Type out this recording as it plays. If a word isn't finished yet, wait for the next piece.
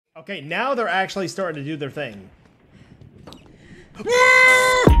Okay, now they're actually starting to do their thing.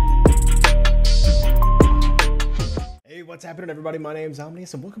 Hey, what's happening, everybody? My name's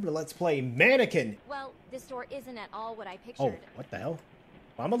Omniyis, and welcome to Let's Play Mannequin. Well, this store isn't at all what I pictured. Oh, what the hell?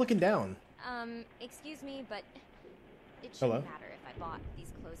 Why am I looking down? Excuse me, but it shouldn't Hello? matter if I bought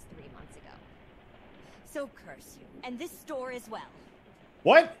these clothes 3 months ago. So curse you, and this store as well.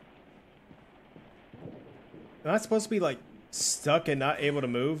 What? Am I supposed to be, like, stuck and not able to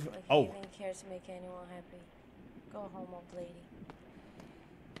move? Like Oh. anything cares to make anyone happy. Go home, old lady.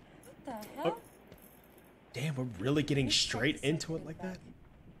 What the hell? Oh. Damn, we're really getting straight into it like that?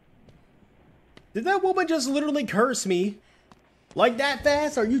 Did that woman just literally curse me? Like that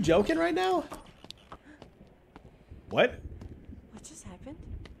fast? Are you joking right now? What? What just happened?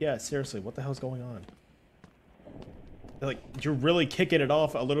 Yeah, seriously, what the hell's going on? Like, you're really kicking it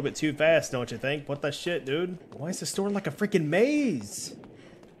off a little bit too fast, don't you think? What the shit, dude? Why is the store like a freaking maze?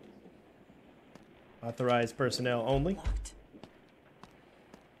 Authorized personnel only. Locked.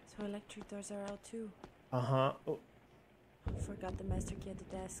 So electric doors are out too. Uh-huh. Oh, I forgot the master key at the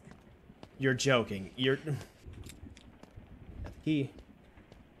desk. you're joking. You're... Key.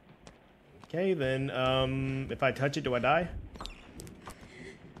 Okay, then, if I touch it, do I die?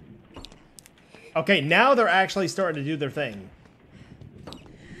 Okay, now they're actually starting to do their thing.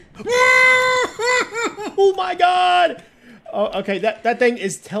 Oh my god! Oh, okay, that thing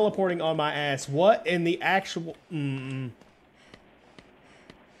is teleporting on my ass. What in the actual... Did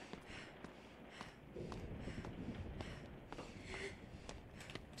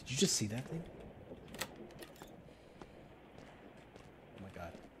you just see that thing? Oh my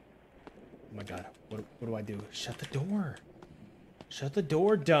god. Oh my god. What do I do? Shut the door. Shut the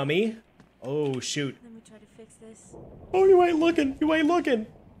door, dummy. Oh, shoot. Let me try to fix this. Oh, you ain't looking. You ain't looking.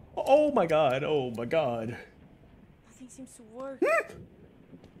 Oh my god. Oh my god. Nothing seems to work.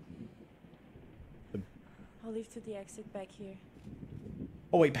 I'll leave to the exit back here.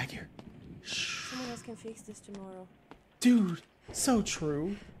 Oh, wait, back here. Someone else can fix this tomorrow. Dude, so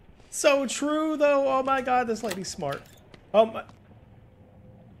true. So true, though. Oh my god, this lady's smart. Oh my...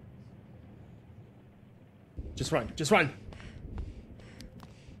 Just run. Just run.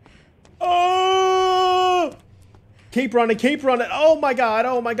 Oh! Keep running. Keep running. Oh my god.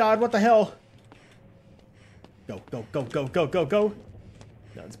 Oh my god. What the hell? Go, go, go, go, go, go, go.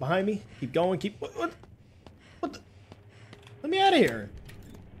 No, it's behind me. Keep going. Keep... What the... Let me out of here.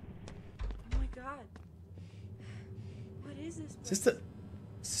 Oh my god. What is this? Is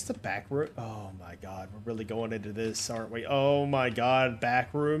this the back room? Oh my god, we're really going into this, aren't we? Oh my god,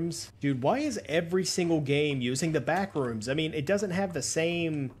 back rooms. Dude, why is every single game using the back rooms? I mean, it doesn't have the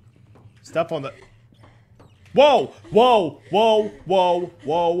same stuff on the... Whoa! Whoa! Whoa! Whoa!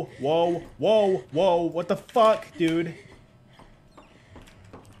 Whoa! Whoa! Whoa! Whoa! What the fuck, dude?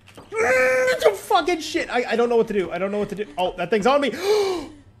 Some fucking shit! I don't know what to do. I don't know what to do. Oh, that thing's on me!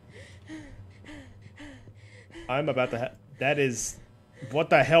 I'm about to have... That is...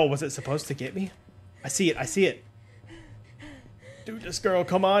 What the hell was it supposed to get me? I see it. I see it. Dude, this girl,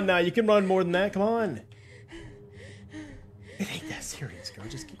 come on now. You can run more than that. Come on. It ain't that serious, girl.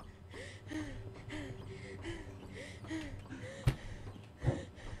 Just keep...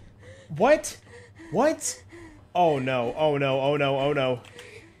 What? What? Oh no. Oh no. Oh no. Oh no.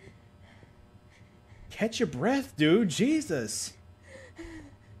 Catch your breath, dude. Jesus.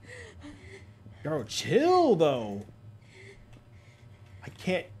 Girl, chill, though. I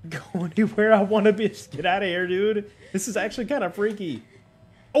can't go anywhere I want to be. Just get out of here, dude. This is actually kind of freaky.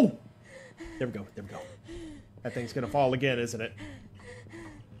 Oh! There we go. There we go. That thing's gonna fall again, isn't it?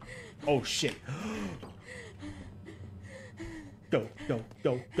 Oh, shit. Go, go,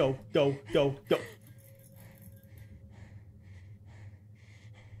 go, go, go, go, go.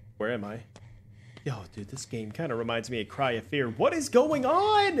 Where am I? Yo, dude, this game kind of reminds me of Cry of Fear. What is going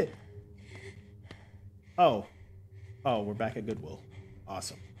on? Oh. Oh, we're back at Goodwill.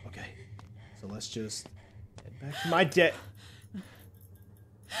 Awesome. Okay. So let's just head back to my debt.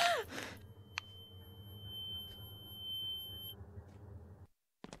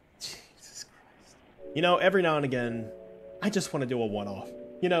 Jesus Christ. You know, every now and again, I just want to do a one-off.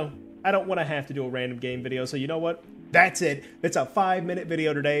 You know, I don't want to have to do a random game video, so you know what? That's it. It's a 5-minute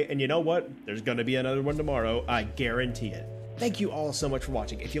video today, and you know what? There's going to be another one tomorrow. I guarantee it. Thank you all so much for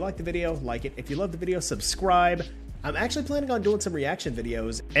watching. If you liked the video, like it. If you loved the video, subscribe. I'm actually planning on doing some reaction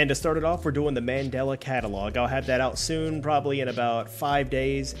videos, and to start it off, we're doing the Mandela catalog. I'll have that out soon, probably in about 5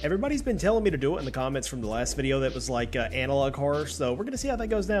 days. Everybody's been telling me to do it in the comments from the last video that was like analog horror, so we're gonna see how that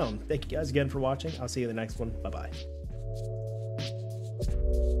goes down. Thank you guys again for watching. I'll see you in the next one. Bye-bye.